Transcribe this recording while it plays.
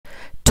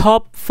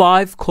Top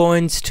 5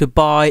 coins to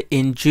buy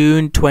in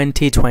June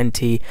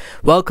 2020.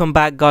 Welcome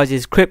back, guys.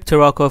 It's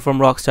Cryptorocko from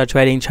Rockstar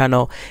Trading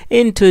Channel.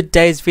 In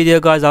today's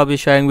video, guys, I'll be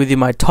sharing with you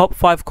my top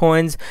 5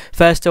 coins.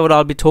 First of all,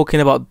 I'll be talking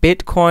about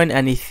Bitcoin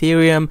and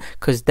Ethereum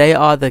because they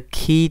are the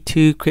key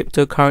to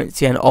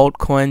cryptocurrency and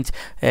altcoins.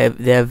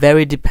 They're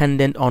very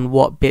dependent on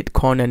what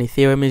Bitcoin and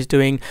Ethereum is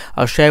doing.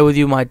 I'll share with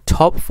you my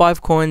top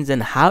 5 coins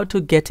and how to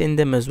get in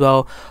them as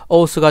well.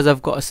 Also, guys,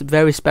 I've got a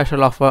very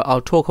special offer. I'll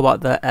talk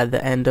about that at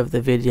the end of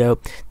the video.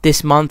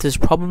 This month has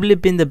probably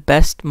been the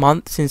best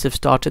month since I've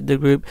started the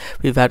group.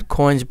 We've had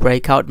coins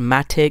breakout,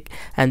 Matic,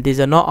 and these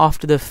are not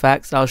after the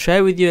facts. I'll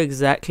share with you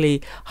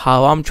exactly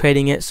how I'm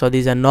trading it, so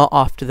these are not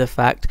after the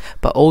fact.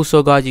 But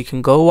also, guys, you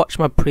can go watch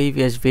my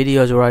previous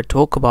videos where I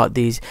talk about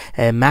these.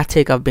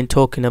 Matic I've been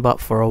talking about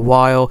for a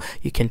while.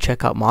 You can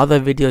check out my other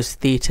videos,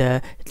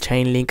 Theta,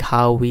 Chainlink,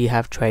 how we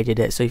have traded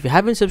it. So if you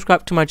haven't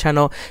subscribed to my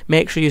channel,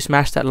 make sure you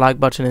smash that like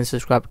button and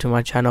subscribe to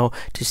my channel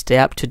to stay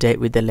up to date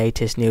with the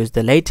latest news.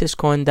 The latest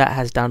coin that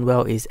has done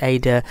well is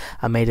ADA.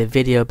 I made a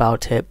video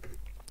about it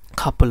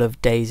couple of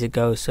days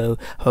ago, so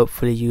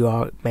hopefully you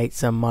are made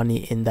some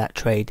money in that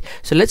trade.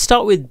 So let's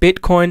start with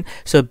Bitcoin.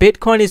 So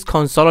Bitcoin is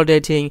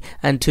consolidating,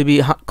 and to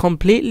be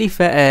completely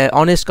fair,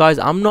 honest, guys,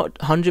 I'm not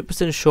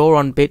 100% sure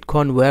on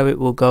Bitcoin where it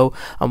will go.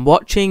 I'm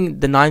watching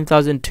the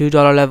 $9,002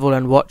 level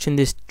and watching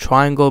this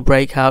triangle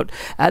breakout.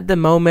 At the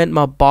moment,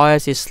 my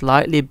bias is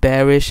slightly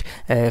bearish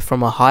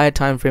from a higher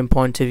time frame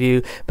point of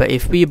view, but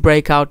if we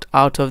break out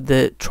of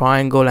the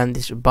triangle and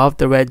this above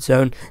the red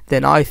zone,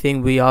 then I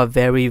think we are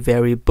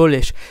very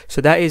bullish. So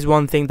that is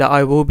one thing that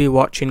I will be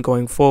watching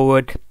going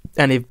forward.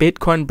 And if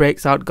Bitcoin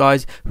breaks out,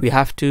 guys, we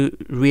have to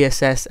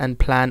reassess and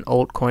plan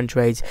altcoin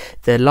trades.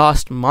 The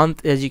last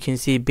month, as you can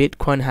see,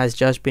 Bitcoin has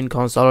just been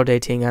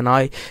consolidating, and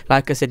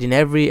like I said,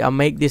 I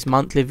make these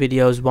monthly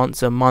videos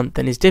once a month,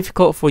 and it's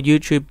difficult for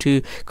YouTube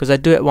to, because I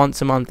do it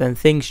once a month and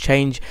things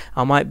change.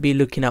 I might be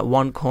looking at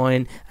one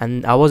coin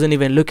and I wasn't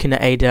even looking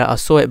at ADA. I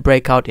saw it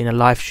break out in a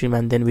live stream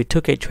and then we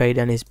took a trade,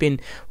 and it's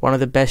been one of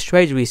the best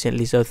trades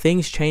recently. So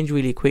things change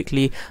really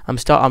quickly.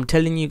 I'm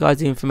telling you guys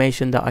the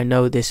information that I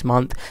know this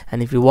month,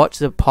 and if you watch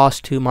the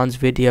past 2 months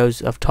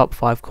videos of top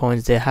 5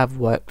 coins, they have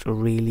worked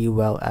really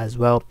well as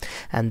well.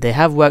 And they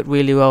have worked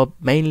really well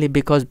mainly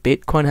because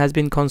Bitcoin has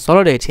been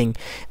consolidating.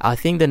 I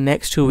think the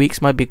next 2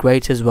 weeks might be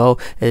great as well.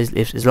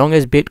 As long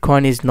as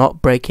Bitcoin is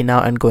not breaking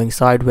out and going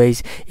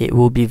sideways, it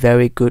will be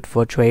very good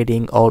for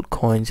trading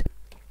altcoins.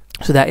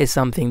 So that is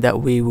something that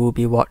we will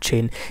be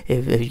watching.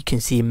 If you can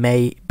see,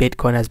 May,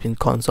 Bitcoin has been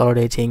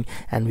consolidating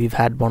and we've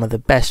had one of the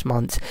best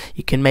months.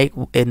 You can make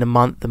in a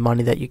month the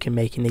money that you can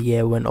make in a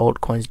year when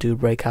altcoins do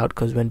break out,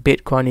 because when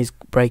Bitcoin is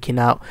breaking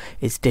out,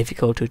 it's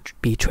difficult to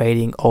be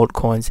trading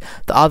altcoins.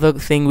 The other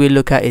thing we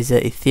look at is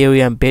the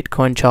Ethereum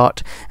Bitcoin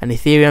chart, and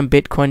Ethereum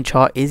Bitcoin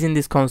chart is in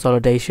this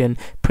consolidation.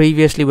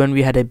 Previously, when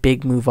we had a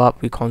big move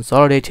up, we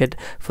consolidated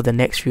for the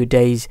next few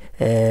days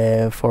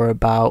for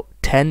about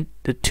 10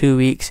 to 2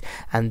 weeks,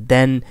 and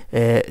then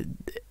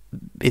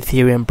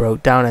Ethereum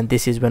broke down, and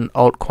this is when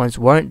altcoins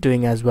weren't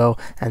doing as well,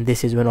 and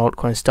this is when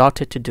altcoins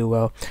started to do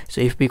well.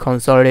 So if we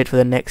consolidate for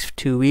the next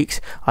 2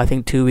 weeks, I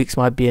think 2 weeks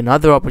might be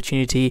another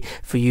opportunity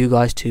for you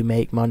guys to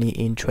make money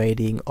in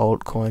trading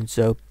altcoins.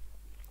 So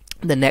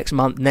the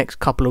next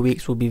couple of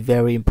weeks will be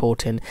very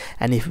important,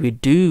 and if we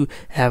do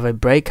have a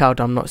breakout,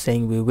 I'm not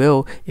saying we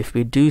will, if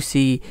we do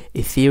see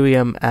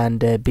Ethereum and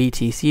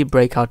BTC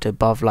breakout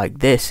above like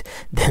this,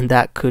 then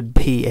that could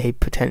be a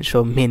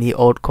potential mini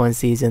altcoin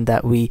season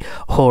that we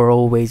are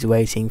always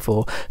waiting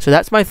for. So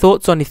that's my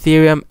thoughts on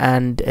Ethereum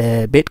and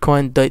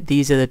Bitcoin.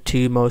 These are the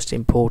two most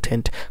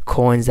important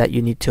coins that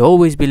you need to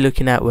always be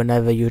looking at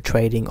whenever you're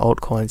trading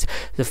altcoins.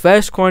 The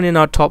first coin in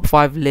our top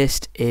 5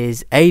 list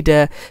is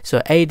ADA.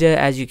 So ADA,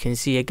 as you can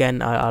see,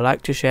 again, I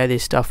like to share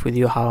this stuff with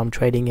you, how I'm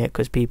trading it,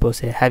 because people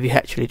say, have you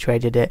actually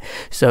traded it?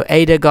 So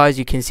ADA, guys,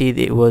 you can see that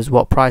it was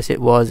what price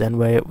it was and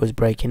where it was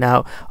breaking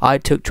out. I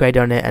took trade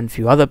on it and a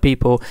few other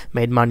people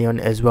made money on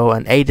it as well,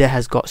 and ADA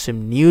has got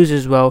some news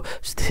as well.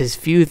 So there's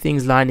few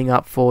things lining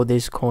up for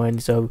this coin.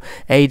 So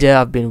ADA,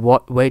 I've been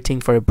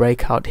waiting for a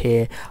breakout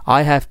here.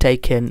 I have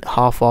taken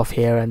half off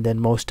here and then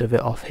most of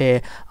it off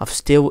here. I'm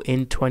still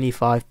in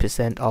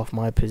 25% off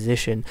my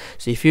position.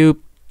 So if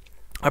you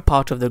are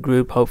part of the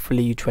group,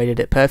 hopefully you traded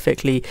it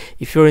perfectly.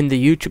 If you're in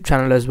the YouTube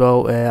channel as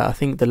well, I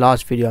think the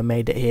last video I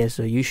made it here,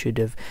 so you should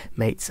have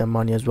made some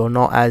money as well.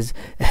 Not as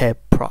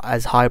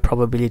high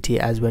probability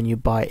as when you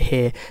buy it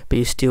here, but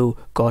you still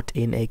got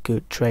in a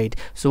good trade.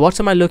 So what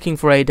am I looking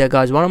for, ADA,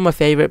 guys? One of my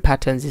favorite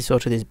patterns is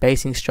sort of this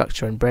basing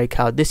structure and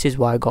breakout. This is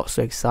why I got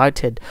so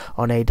excited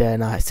on ADA,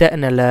 and I set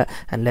an alert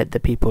and let the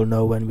people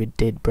know when we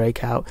did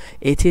break out.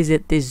 It is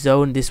at this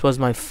zone. This was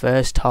my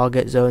first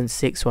target zone,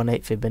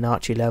 618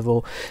 Fibonacci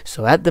level.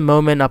 So at the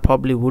moment, I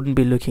probably wouldn't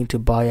be looking to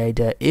buy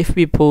ADA. If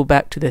we pull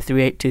back to the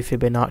 382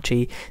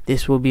 Fibonacci,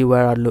 this will be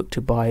where I'd look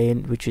to buy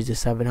in, which is the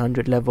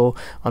 700 level.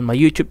 On my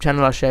YouTube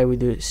channel, I I'll share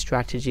with you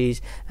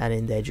strategies, and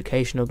in the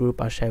educational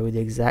group I'll share with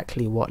you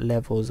exactly what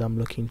levels I'm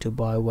looking to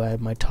buy, where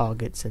my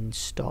targets and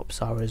stops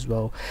are as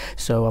well.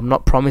 So I'm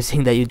not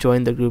promising that you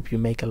join the group you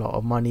make a lot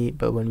of money,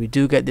 but when we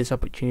do get these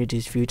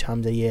opportunities a few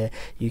times a year,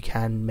 you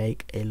can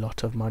make a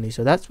lot of money.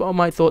 So that's what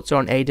my thoughts are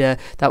on ADA.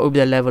 That will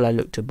be the level I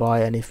look to buy,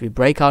 and if we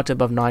break out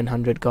above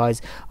 900,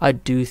 guys, I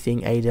do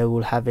think ADA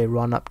will have a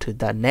run up to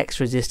that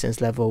next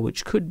resistance level,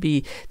 which could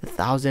be the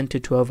 1000 to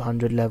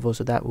 1200 level.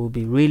 So that will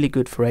be really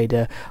good for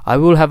ADA. I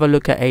will have a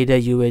look at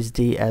ADA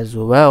USD as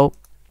well.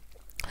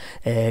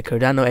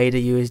 Cardano ADA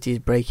USD is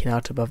breaking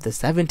out above the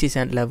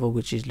 70-cent level,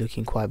 which is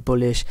looking quite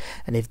bullish,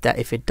 and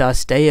if it does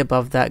stay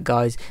above that,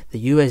 guys,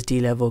 the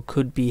USD level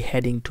could be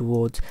heading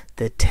towards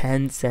the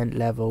 10-cent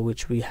level,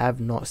 which we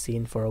have not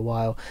seen for a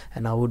while,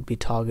 and I would be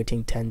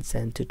targeting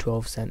 10-cent to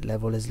 12-cent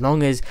level as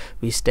long as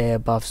we stay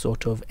above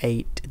sort of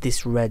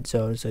this red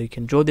zone. So you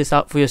can draw this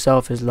out for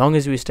yourself. As long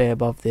as we stay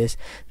above this,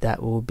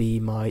 that will be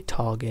my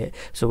target.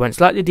 So when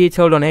slightly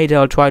detailed on ADA,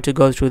 I'll try to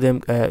go through them,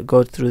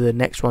 go through the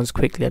next ones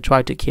quickly. I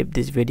try to keep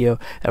this video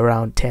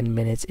around 10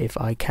 minutes if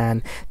I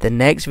can. The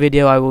next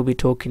video I will be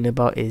talking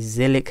about is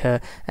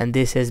Zilliqa, and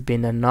this has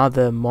been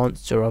another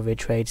monster of a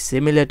trade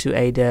similar to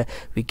ADA.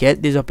 We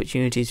get these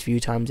opportunities a few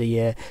times a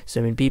year,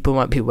 so I mean, people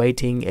might be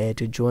waiting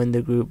to join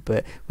the group,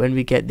 but when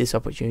we get these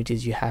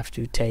opportunities, you have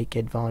to take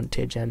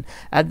advantage. And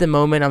at the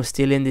moment, I'm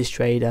still in this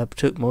trade. I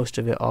took most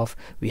of it off.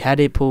 We had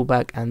a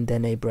pullback and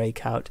then a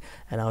breakout,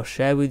 and I'll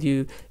share with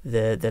you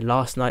the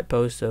last night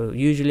post. So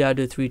usually I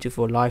do 3 to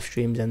 4 live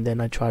streams, and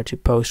then I try to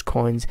post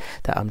coins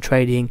that I'm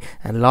trading,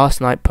 and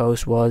last night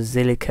post was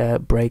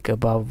Zilliqa break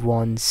above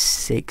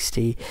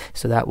 160,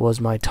 so that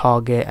was my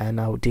target, and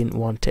I didn't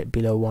want it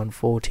below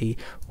 140.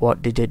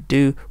 What did it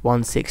do?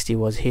 160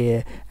 was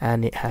here,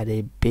 and it had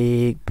a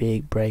big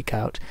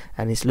breakout,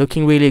 and it's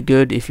looking really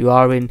good. If you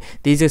are in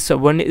these, are so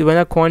when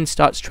a coin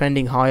starts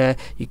trending higher,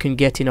 you can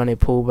get in on a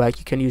pullback.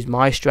 You can use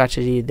my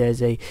strategy.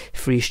 There's a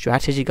free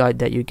strategy guide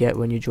that you get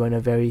when you join, a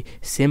very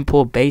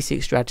simple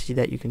basic strategy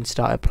that you can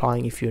start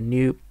applying if you're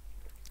new.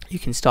 You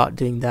can start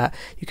doing that.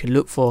 You can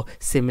look for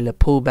similar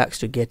pullbacks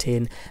to get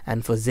in,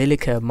 and for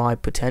Zilliqa, my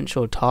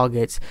potential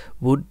targets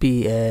would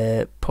be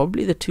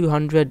probably the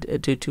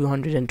 200 to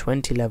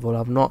 220 level.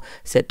 I've not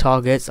set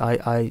targets.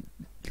 I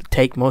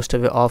take most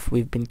of it off.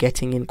 We've been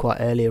getting in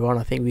quite earlier on.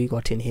 I think we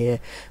got in here.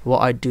 What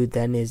I do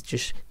then is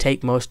just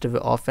take most of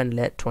it off and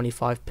let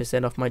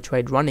 25% of my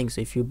trade running.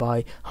 So if you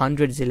buy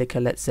 100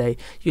 Zilliqa, let's say,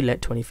 you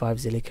let 25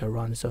 Zilliqa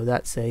run. So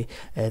that's the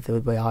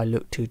way I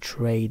look to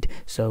trade.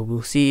 So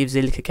we'll see if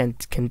Zilliqa can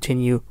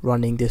continue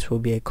running. This will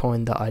be a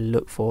coin that I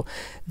look for.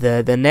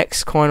 The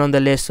next coin on the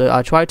list, so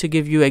I try to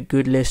give you a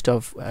good list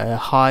of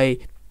high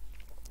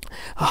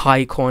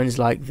coins,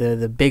 like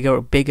the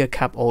bigger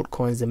cap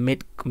altcoins, the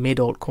mid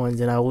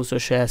altcoins, and I also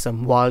share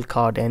some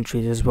wildcard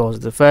entries as well. So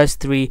the first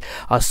 3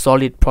 are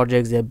solid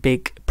projects. They're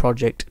big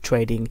project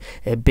trading,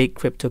 big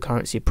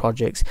cryptocurrency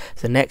projects.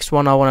 The next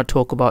one I want to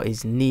talk about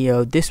is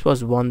Neo. This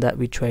was one that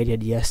we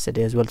traded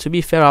yesterday as well. To be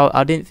fair,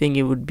 I didn't think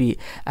it would be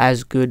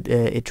as good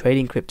at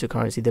trading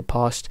cryptocurrency the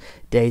past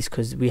days,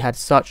 because we had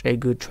such a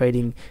good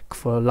trading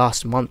for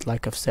last month.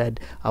 Like I've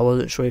said, I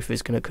wasn't sure if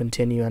it's going to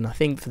continue, and I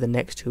think for the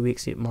next 2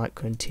 weeks it might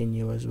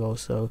continue as well.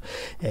 So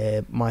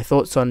my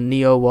thoughts on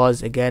Neo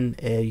was, again,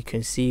 you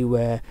can see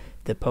where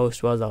the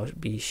post was. I'll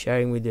be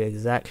sharing with you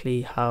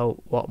exactly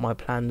what my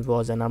plan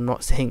was, and I'm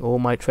not saying all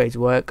my trades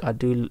work. I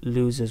do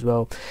lose as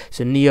well.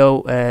 So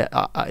Neo,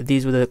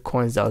 these were the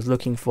coins that I was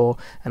looking for,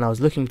 and I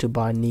was looking to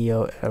buy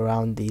Neo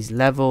around these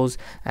levels,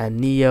 and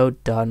Neo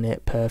done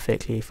it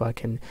perfectly. If I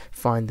can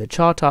find the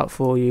chart out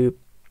for you,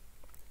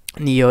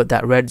 Neo,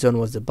 that red zone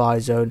was the buy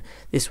zone,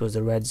 this was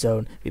the red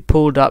zone. We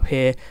pulled up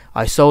here,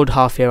 I sold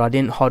half here. I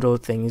didn't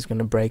hodl, things going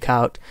to break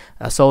out.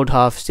 I sold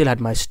half, still had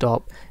my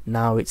stop.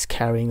 Now it's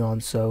carrying on,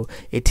 so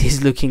it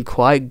is looking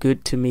quite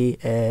good to me,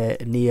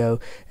 Neo,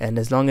 and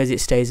as long as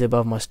it stays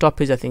above my stop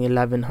is, I think,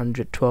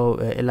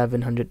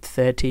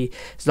 1130.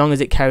 As long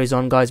as it carries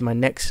on, guys, my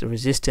next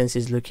resistance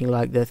is looking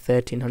like the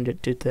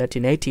 1300 to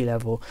 1380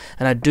 level,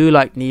 and I do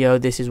like Neo.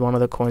 This is one of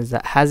the coins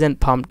that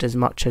hasn't pumped as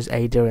much as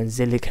ADA and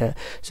Zilliqa,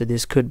 so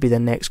this could be the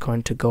next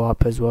coin to go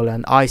up as well.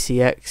 And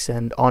ICX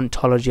and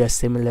Ontology are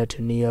similar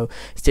to Neo.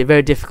 It's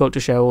very difficult to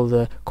share all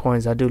the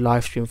coins. I do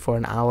live stream for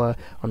an hour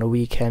on a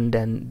weekend,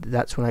 and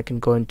that's when I can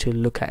go into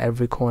look at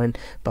every coin,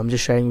 but I'm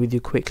just sharing with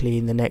you quickly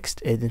in the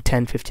next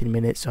 10-15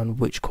 minutes on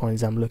which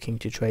coins I'm looking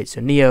to trade.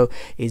 So Neo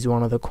is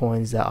one of the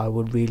coins that I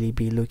would really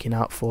be looking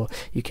out for.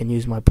 You can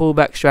use my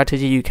pullback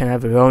strategy, you can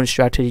have your own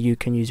strategy, you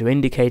can use your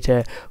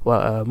indicator,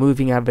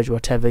 moving average,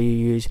 whatever you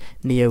use.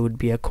 Neo would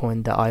be a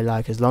coin that I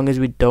like, as long as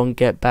we don't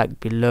get back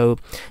below,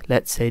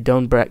 let's say,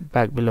 don't break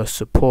back below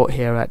support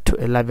here at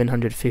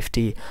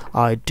 1150.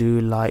 I do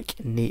like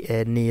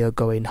Neo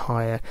going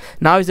higher.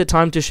 Now is the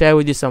time to share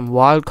with you some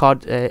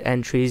wildcard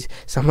entries.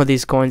 Some of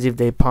these coins, if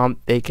they pump,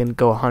 they can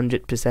go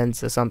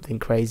 100% or something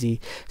crazy.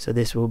 So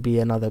this will be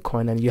another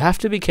coin, and you have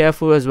to be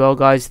careful as well,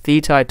 guys.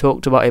 Theta, I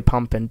talked about a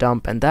pump and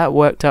dump, and that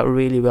worked out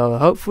really well.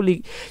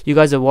 Hopefully you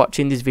guys are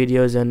watching these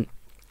videos and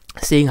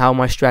seeing how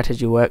my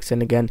strategy works.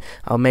 And again,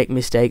 I'll make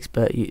mistakes,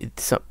 but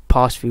some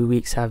past few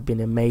weeks have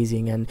been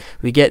amazing, and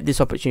we get these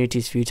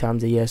opportunities a few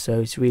times a year. So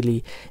it's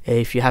really,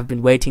 if you have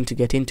been waiting to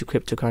get into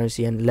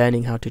cryptocurrency and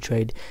learning how to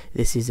trade,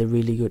 this is a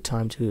really good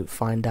time to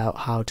find out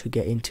how to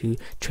get into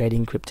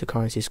trading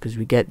cryptocurrencies, because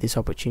we get these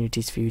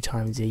opportunities a few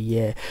times a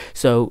year.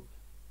 So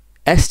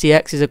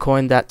STX is a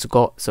coin that's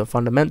got some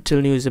fundamental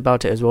news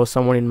about it as well.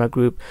 Someone in my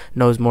group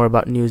knows more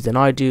about news than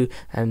I do,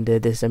 and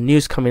there's some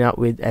news coming out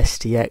with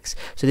STX.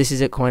 So this is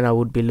a coin I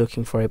would be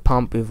looking for a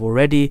pump. We've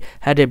already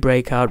had a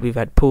breakout, we've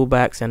had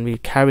pullbacks, and we're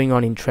carrying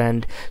on in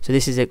trend. So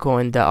this is a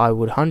coin that I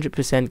would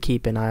 100%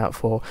 keep an eye out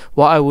for.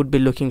 What I would be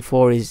looking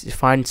for is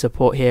find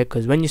support here,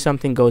 because when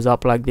something goes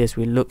up like this,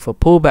 we look for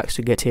pullbacks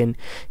to get in.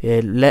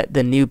 Let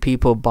the new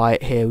people buy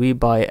it here, we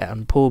buy it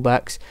on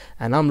pullbacks,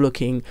 and I'm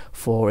looking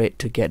for it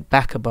to get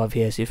back above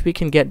here. So if we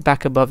can get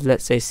back above,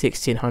 let's say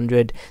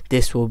 1600,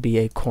 this will be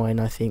a coin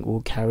I think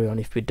will carry on.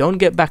 If we don't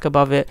get back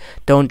above it,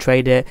 don't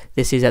trade it.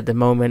 This is at the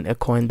moment a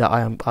coin that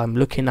I'm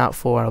looking out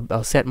for.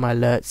 I'll set my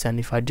alerts, and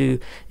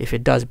if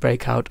it does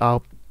break out,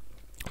 I'll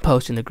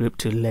post in the group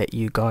to let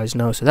you guys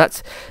know. So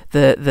that's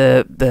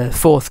the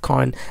fourth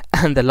coin,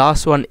 and the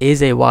last one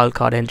is a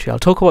wildcard entry. I'll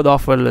talk about the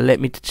offer. Let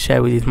me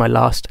share with you my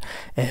last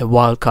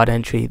wildcard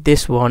entry.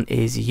 This one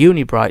is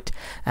Unibright,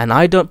 and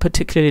I don't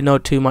particularly know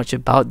too much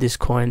about this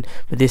coin,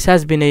 but this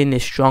has been in a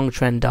strong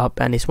trend up,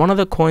 and it's one of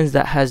the coins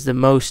that has the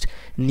most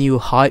new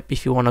hype,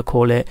 if you want to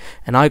call it.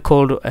 And I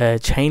called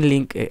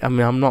Chainlink. I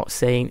mean, I'm not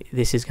saying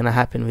this is going to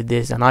happen with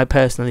this, and I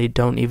personally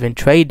don't even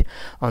trade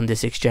on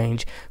this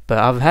exchange, but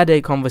I've had a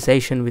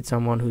conversation with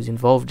someone who's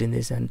involved in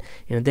this, and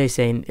they're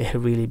saying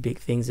really big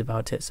things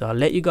about it. So I'll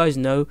let you guys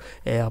know.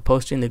 I'll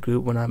post in the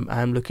group when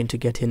I'm looking to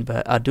get in.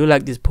 But I do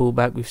like this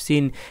pullback. We've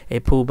seen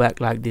a pullback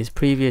like this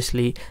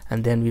previously,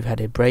 and then we've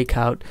had a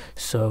breakout.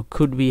 So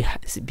could we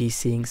be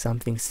seeing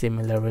something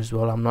similar as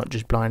well? I'm not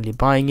just blindly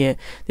buying it.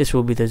 This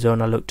will be the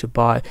zone I look to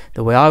buy.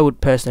 The way I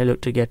would personally look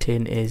to get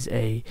in is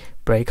a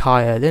break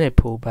higher, then a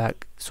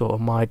pullback, sort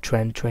of my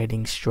trend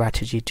trading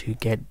strategy to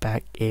get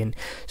back in.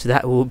 So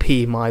that will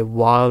be my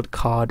wild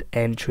card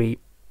entry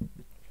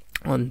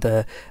on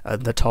the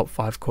top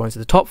 5 coins. So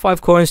the top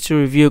 5 coins to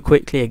review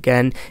quickly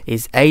again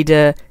is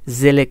ADA,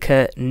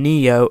 Zilliqa,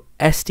 Neo,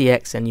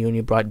 STX, and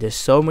Unibright. There's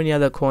so many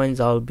other coins.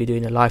 I'll be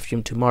doing a live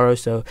stream tomorrow,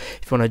 so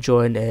if you want to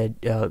join,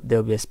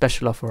 there'll be a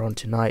special offer on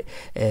tonight.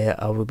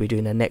 I will be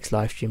doing a next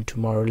live stream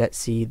tomorrow. Let's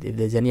see if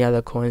there's any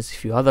other coins, a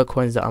few other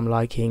coins that I'm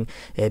liking.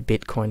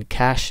 Bitcoin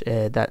Cash,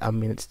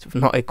 it's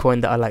not a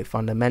coin that I like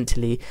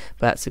fundamentally,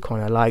 but that's a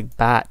coin I like.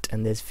 BAT,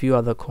 and there's a few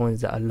other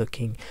coins that are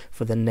looking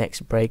for the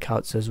next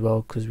breakouts as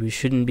well, because we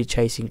shouldn't be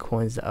chasing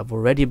coins that have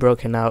already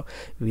broken out.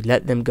 We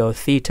let them go.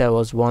 Theta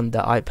was one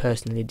that I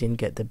personally didn't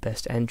get the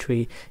best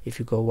entry. If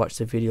you go watch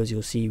the videos,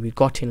 you'll see we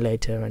got in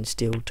later and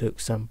still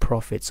took some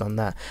profits on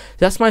that.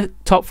 That's my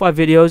top 5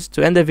 videos.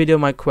 To end the video,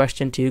 my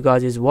question to you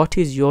guys is, what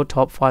is your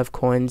top 5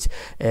 coins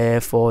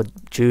for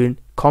June?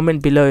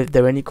 Comment below if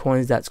there are any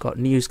coins that's got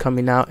news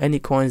coming out, any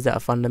coins that are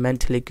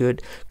fundamentally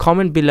good.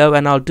 Comment below,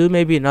 and I'll do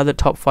maybe another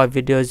top 5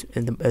 videos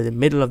in the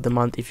middle of the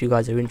month if you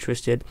guys are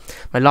interested.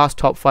 My last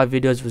top 5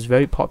 videos was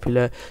very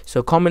popular,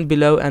 so comment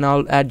below and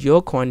I'll add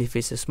your coin. If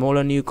it's a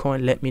smaller new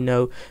coin, let me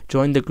know.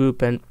 Join the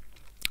group and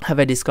have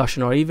a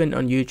discussion, or even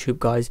on YouTube,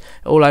 guys.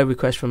 All I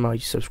request from my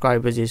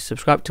subscribers is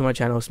subscribe to my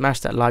channel, smash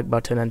that like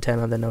button, and turn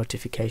on the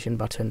notification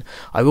button.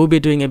 I will be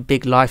doing a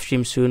big live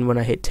stream soon when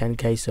I hit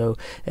 10k, so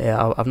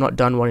I've not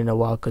done one in a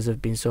while because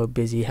I've been so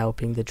busy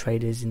helping the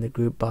traders in the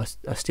group, but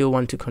I still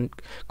want to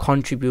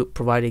contribute,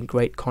 providing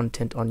great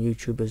content on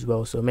YouTube as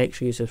well. So make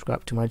sure you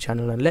subscribe to my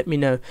channel and let me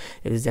know if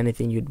there's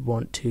anything you'd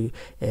want any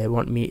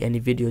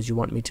videos you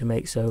want me to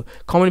make. So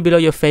comment below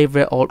your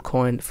favorite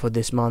altcoin for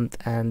this month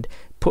and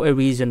put a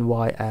reason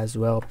why as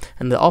well.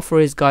 And the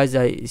offer is, guys,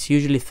 it's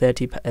usually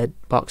 30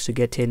 bucks to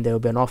get in. There will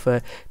be an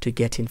offer to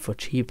get in for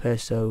cheaper,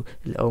 so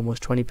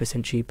almost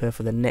 20% cheaper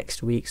for the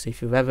next week. So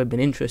if you've ever been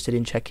interested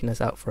in checking us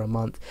out for a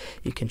month,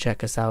 you can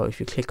check us out. If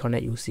you click on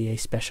it, you'll see a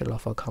special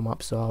offer come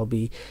up, so I'll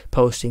be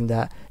posting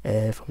that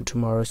from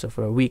tomorrow. So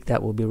for a week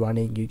that will be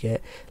running, you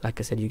get, like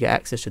I said, you get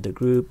access to the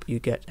group, you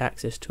get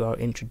access to our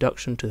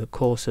introduction to the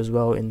course as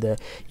well in the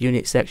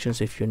unit section.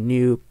 So if you're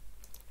new,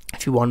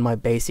 if you want my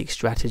basic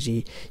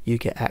strategy, you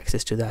get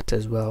access to that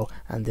as well.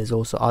 And there's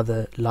also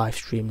other live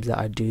streams that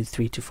I do,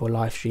 3 to 4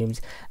 live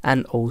streams,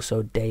 and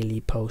also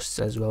daily posts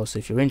as well. So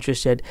if you're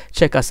interested,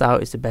 check us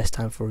out. It's the best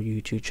time for you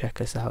to check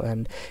us out.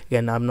 And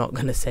again, I'm not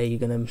going to say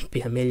you're going to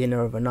be a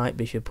millionaire overnight,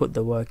 but if you put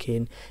the work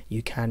in,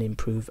 you can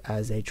improve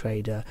as a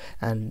trader.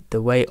 And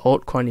the way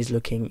altcoin is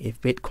looking,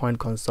 if Bitcoin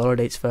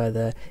consolidates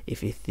further,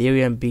 if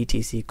Ethereum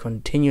BTC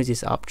continues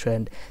its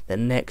uptrend, the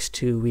next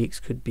 2 weeks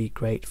could be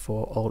great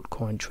for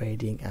altcoin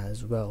trading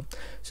as well.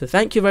 So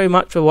thank you very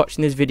much for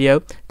watching this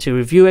video. To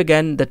review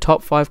again, the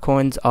top 5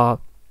 coins are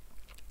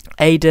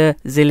ADA,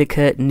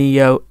 Zilliqa,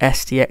 Neo,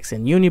 STX,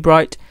 and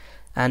Unibright.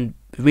 And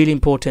Really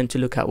important to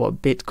look at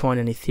what Bitcoin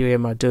and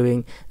Ethereum are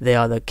doing. They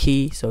are the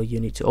key, so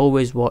you need to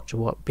always watch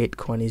what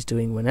Bitcoin is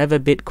doing. Whenever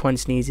Bitcoin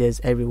sneezes,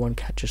 everyone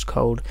catches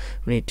cold.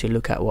 We need to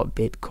look at what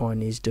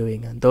Bitcoin is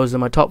doing. And those are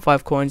my top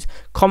 5 coins.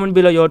 Comment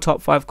below your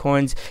top 5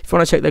 coins. If you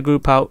want to check the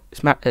group out,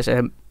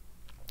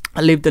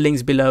 I'll leave the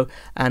links below.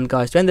 And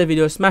guys, to end the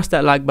video, smash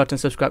that like button,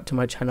 subscribe to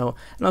my channel,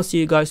 and I'll see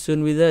you guys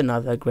soon with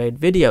another great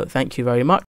video. Thank you very much.